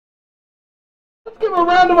Let's give a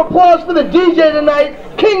round of applause for the DJ tonight,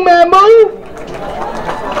 King Mahmood.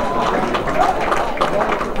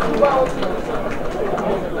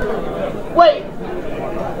 Wait.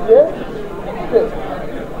 Yeah?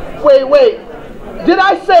 Wait. Did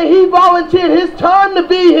I say he volunteered his time to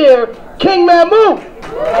be here, King Mahmood?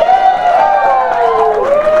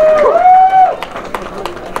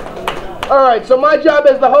 All right, so my job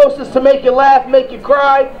as the host is to make you laugh, make you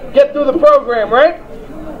cry, get through the program, right?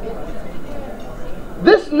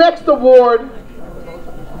 This next award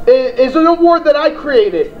is an award that I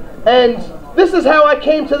created, and this is how I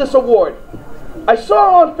came to this award. I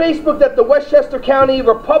saw on Facebook that the Westchester County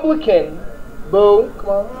Republican, boo, come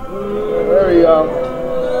on, there you go,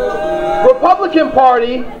 Republican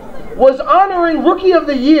Party was honoring Rookie of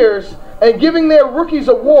the Years and giving their rookies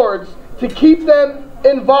awards to keep them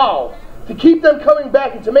involved, to keep them coming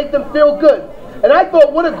back and to make them feel good. And I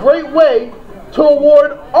thought, what a great way to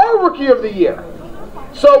award our Rookie of the Year.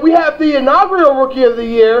 So we have the inaugural Rookie of the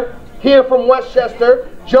Year here from Westchester,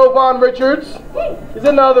 Jovan Richards. He's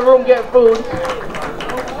in the other room getting food.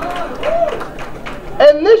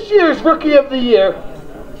 And this year's Rookie of the Year.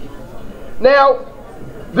 Now,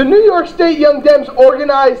 the New York State Young Dems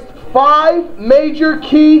organized 5 major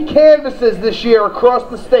key canvases this year across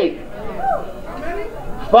the state.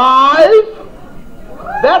 5?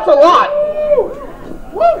 That's a lot.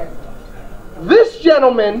 This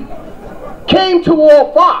gentleman came to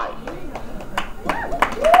all 5.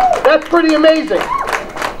 That's pretty amazing.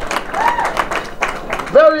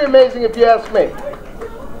 Very amazing if you ask me.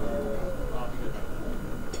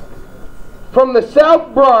 From the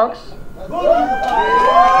South Bronx,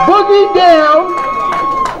 Boogie Down,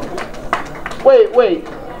 wait,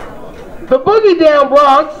 the Boogie Down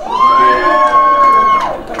Bronx,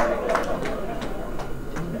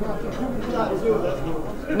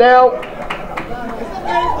 now,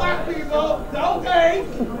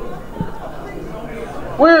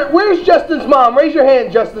 where's Justin's mom? Raise your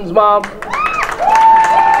hand, Justin's mom.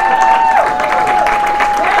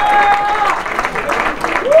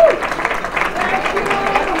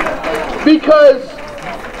 Because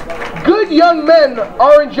good young men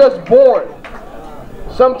aren't just born.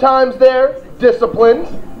 Sometimes they're disciplined,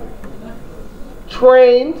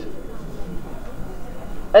 trained,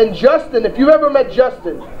 and Justin, if you've ever met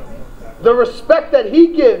Justin, the respect that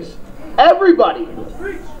he gives everybody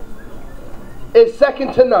is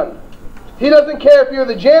second to none. He doesn't care if you're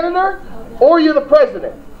the janitor or you're the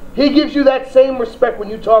president. He gives you that same respect when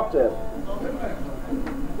you talk to him.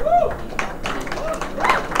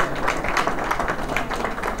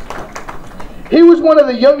 He was one of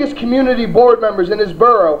the youngest community board members in his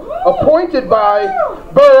borough, appointed by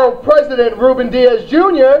Borough President Ruben Diaz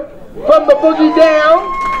Jr. from the Boogie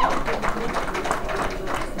Down.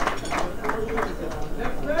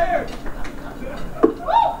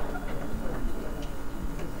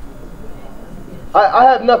 I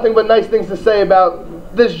have nothing but nice things to say about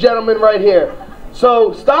this gentleman right here.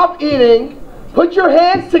 So stop eating, put your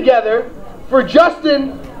hands together for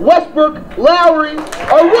Justin Westbrook-Lowery,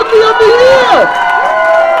 our Rookie of the Year!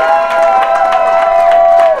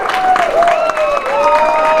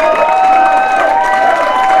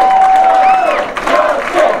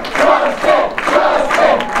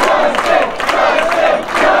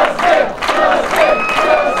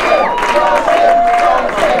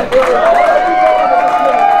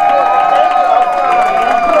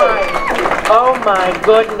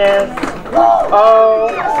 Goodness. Oh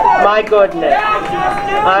my goodness.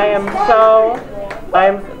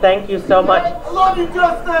 Thank you so much. I love you,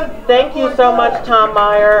 Justin. Thank you so much, Tom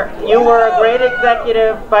Meyer. You were a great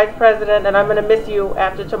executive vice president, and I'm going to miss you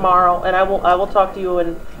after tomorrow, and I will talk to you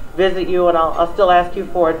and visit you, and I'll still ask you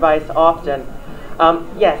for advice often.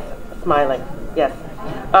 Yes, smiling. Yes.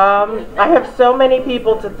 I have so many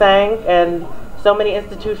people to thank and so many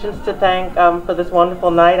institutions to thank for this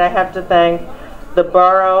wonderful night. I have to thank the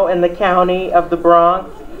borough and the county of the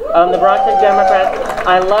Bronx, the Bronx Democrats.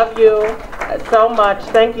 I love you so much.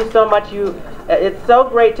 Thank you so much. It's so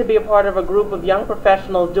great to be a part of a group of young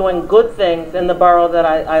professionals doing good things in the borough that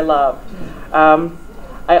I love.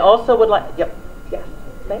 I also would like, yes,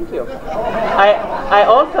 thank you.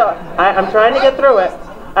 I'm trying to get through it.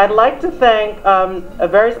 I'd like to thank a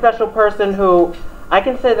very special person who I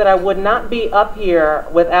can say that I would not be up here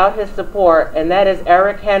without his support, and that is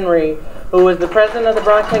Eric Henry, who is the president of the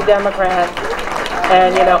Bronx Young Democrats,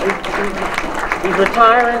 and you know, he's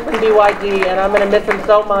retiring from BYD, and I'm going to miss him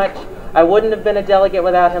so much. I wouldn't have been a delegate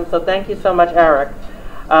without him, so thank you so much, Eric.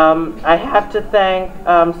 I have to thank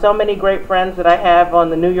so many great friends that I have on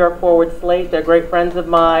the New York Forward slate. They're great friends of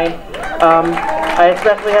mine. I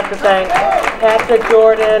especially have to thank Patrick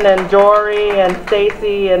Jordan and Dory and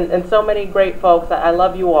Stacy and so many great folks. I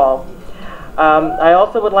love you all. I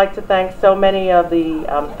also would like to thank so many of the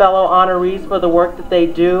fellow honorees for the work that they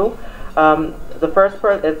do. The first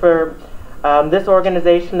for this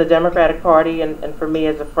organization, the Democratic Party, and for me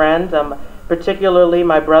as a friend, particularly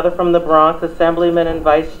my brother from the Bronx, Assemblyman and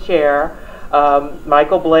Vice Chair,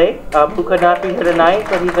 Michael Blake, who could not be here tonight,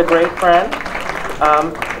 but he's a great friend.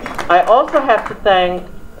 I also have to thank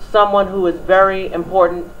someone who is very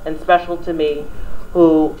important and special to me,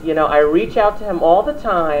 who, you know, I reach out to him all the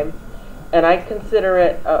time, and I consider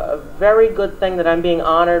it a very good thing that I'm being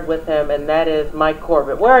honored with him, and that is Mike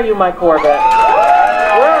Corbett. Where are you, Mike Corbett? Where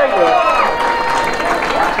are you?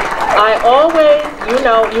 I always, you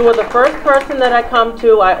know, you were the first person that I come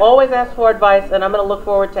to. I always ask for advice, and I'm going to look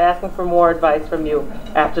forward to asking for more advice from you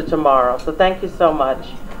after tomorrow. So thank you so much.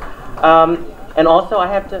 And also I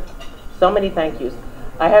have to, so many thank yous.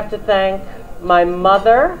 I have to thank my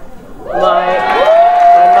mother, my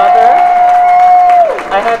mother.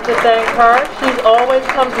 I have to thank her. She always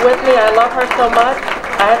comes with me. I love her so much.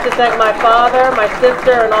 I have to thank my father, my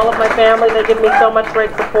sister, and all of my family. They give me so much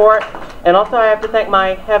great support. And also I have to thank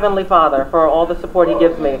my Heavenly Father for all the support he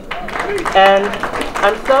gives me. And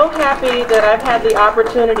I'm so happy that I've had the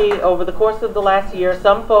opportunity over the course of the last year,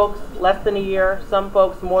 some folks less than a year, some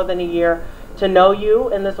folks more than a year, to know you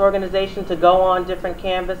in this organization, to go on different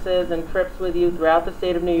canvases and trips with you throughout the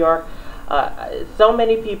state of New York. So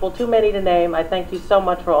many people, too many to name. I thank you so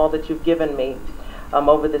much for all that you've given me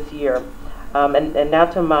over this year. And now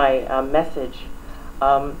to my message.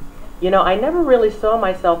 You know, I never really saw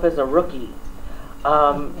myself as a rookie.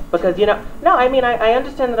 Because, you know, no, I mean, I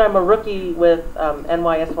understand that I'm a rookie with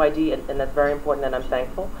NYSYD, and that's very important, and I'm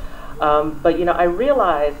thankful. But, you know, I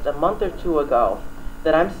realized a month or two ago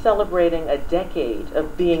that I'm celebrating a decade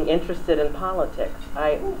of being interested in politics.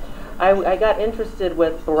 I got interested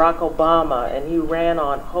with Barack Obama, and he ran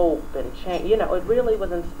on hope and change. You know, it really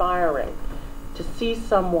was inspiring to see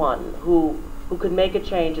someone who could make a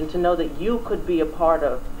change, and to know that you could be a part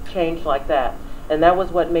of change like that. And that was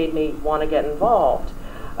what made me want to get involved.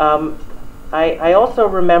 I also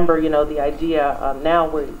remember, you know, the idea, now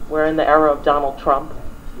we're in the era of Donald Trump.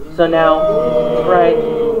 So now, right,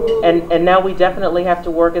 and now we definitely have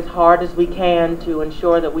to work as hard as we can to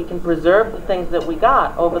ensure that we can preserve the things that we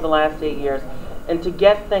got over the last 8 years, and to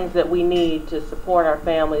get things that we need to support our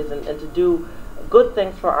families and to do good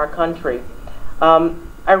things for our country.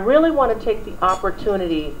 I really want to take the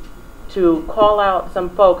opportunity to call out some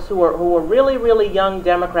folks who are really, really young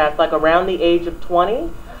Democrats, like around the age of 20.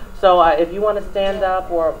 So if you want to stand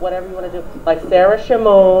up or whatever you want to do, like Sarah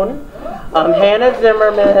Shamoon, Hannah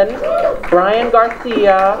Zimmerman, Brian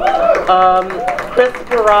Garcia, Chris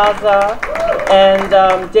Barraza,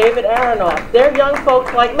 and David Aronoff. They're young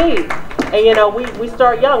folks like me. And, you know, we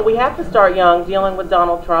start young. We have to start young dealing with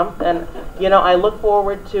Donald Trump. And, you know, I look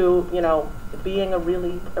forward to, you know, being a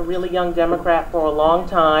really young Democrat for a long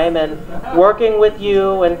time, and working with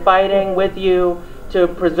you and fighting with you to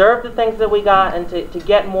preserve the things that we got, and to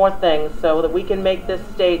get more things so that we can make this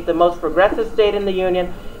state the most progressive state in the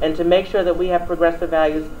union, and to make sure that we have progressive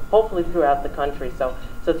values hopefully throughout the country. So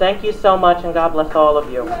thank you so much, and God bless all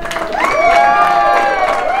of you.